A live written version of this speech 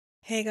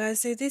Hey guys,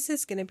 so this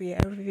is going to be a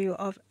review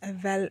of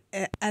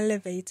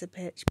Elevator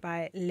Pitch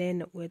by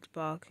Linwood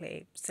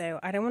Barclay. So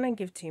I don't want to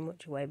give too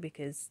much away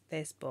because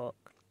this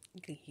book,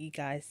 you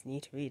guys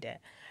need to read it,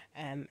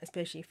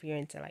 especially if you're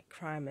into like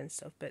crime and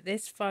stuff. But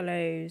this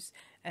follows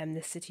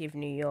the city of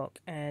New York,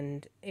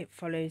 and it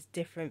follows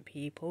different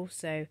people.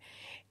 So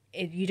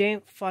you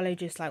don't follow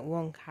just like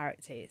one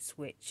character, it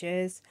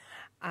switches.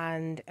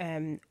 And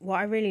what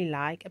I really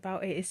like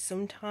about it is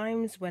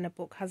sometimes when a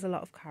book has a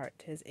lot of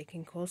characters, it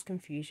can cause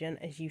confusion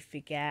as you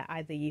forget,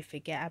 either you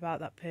forget about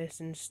that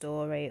person's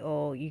story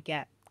or you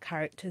get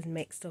characters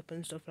mixed up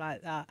and stuff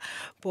like that.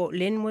 But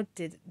Linwood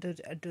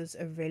does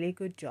a really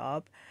good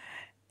job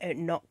at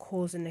not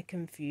causing the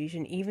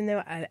confusion. Even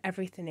though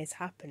everything is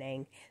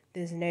happening,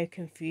 there's no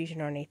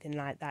confusion or anything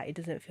like that. It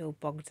doesn't feel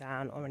bogged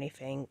down or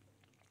anything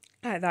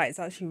like that. It's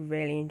actually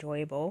really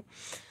enjoyable.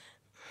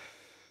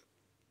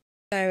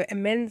 So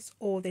amidst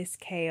all this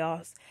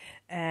chaos,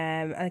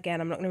 again,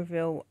 I'm not going to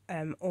reveal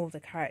all the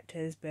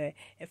characters, but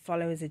it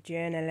follows a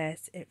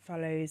journalist, it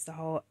follows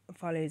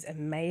a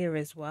mayor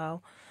as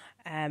well,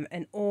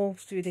 and all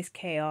through this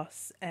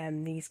chaos,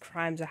 these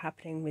crimes are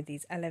happening with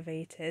these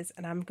elevators.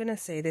 And I'm going to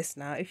say this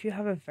now: if you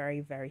have a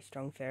very, very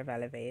strong fear of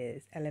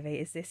elevators,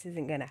 this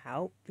isn't going to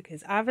help,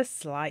 because I have a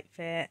slight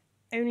fear.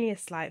 Only a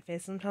slight fear.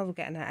 Sometimes I'll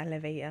get in an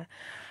elevator.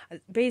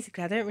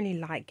 Basically, I don't really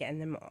like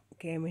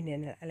going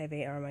in an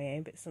elevator on my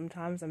own, but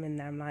sometimes I'm in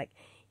there, I'm like,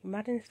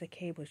 imagine if the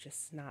cables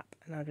just snap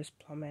and I'll just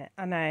plummet.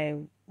 I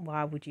know,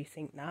 why would you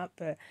think that?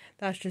 But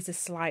that's just a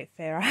slight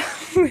fear I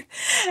have with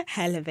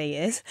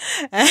elevators.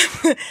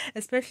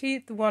 Especially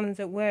the ones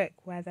at work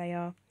where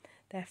they're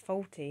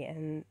faulty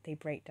and they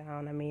break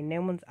down. I mean,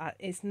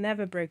 it's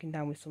never broken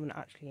down with someone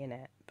actually in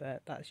it,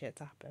 but that's yet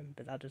to happen.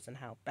 But that doesn't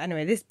help. But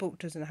anyway, this book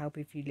doesn't help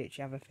if you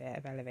literally have a fear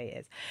of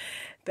elevators.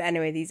 But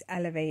anyway, these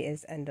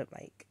elevators end up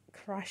like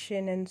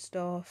crashing and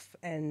stuff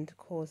and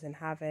causing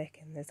havoc,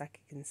 and there's like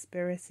a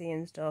conspiracy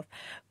and stuff.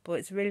 But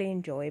it's really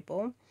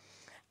enjoyable.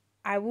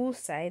 I will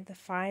say the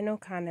final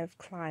kind of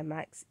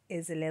climax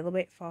is a little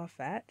bit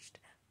far-fetched,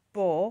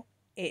 but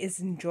it is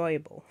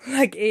enjoyable.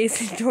 Like, it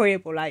is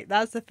enjoyable. Like,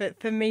 that's the fit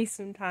for me.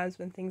 Sometimes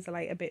when things are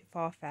like a bit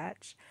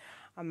far-fetched,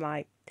 I'm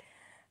like,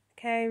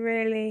 okay,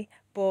 really?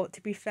 But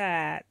to be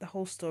fair, the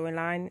whole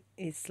storyline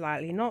is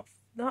slightly not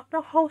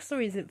the whole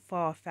story isn't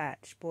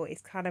far-fetched, but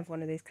it's kind of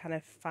one of these kind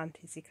of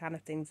fantasy kind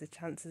of things. The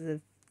chances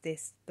of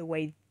the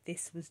way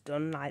this was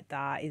done like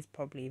that is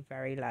probably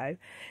very low.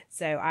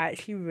 So I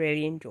actually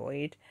really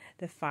enjoyed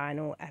the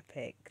final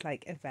epic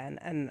like event,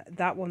 and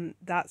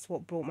that's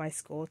what brought my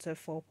score to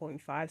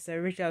 4.5. So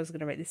originally I was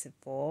going to rate this at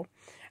 4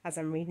 as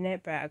I'm reading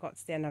it, but I got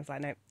to the end, I was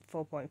like, no,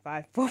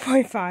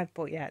 4.5.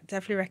 But yeah,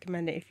 definitely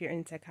recommend it if you're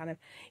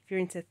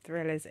into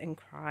thrillers and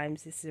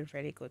crimes. This is a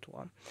really good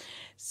one.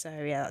 So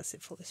yeah, that's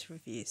it for this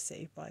review. So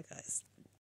bye guys.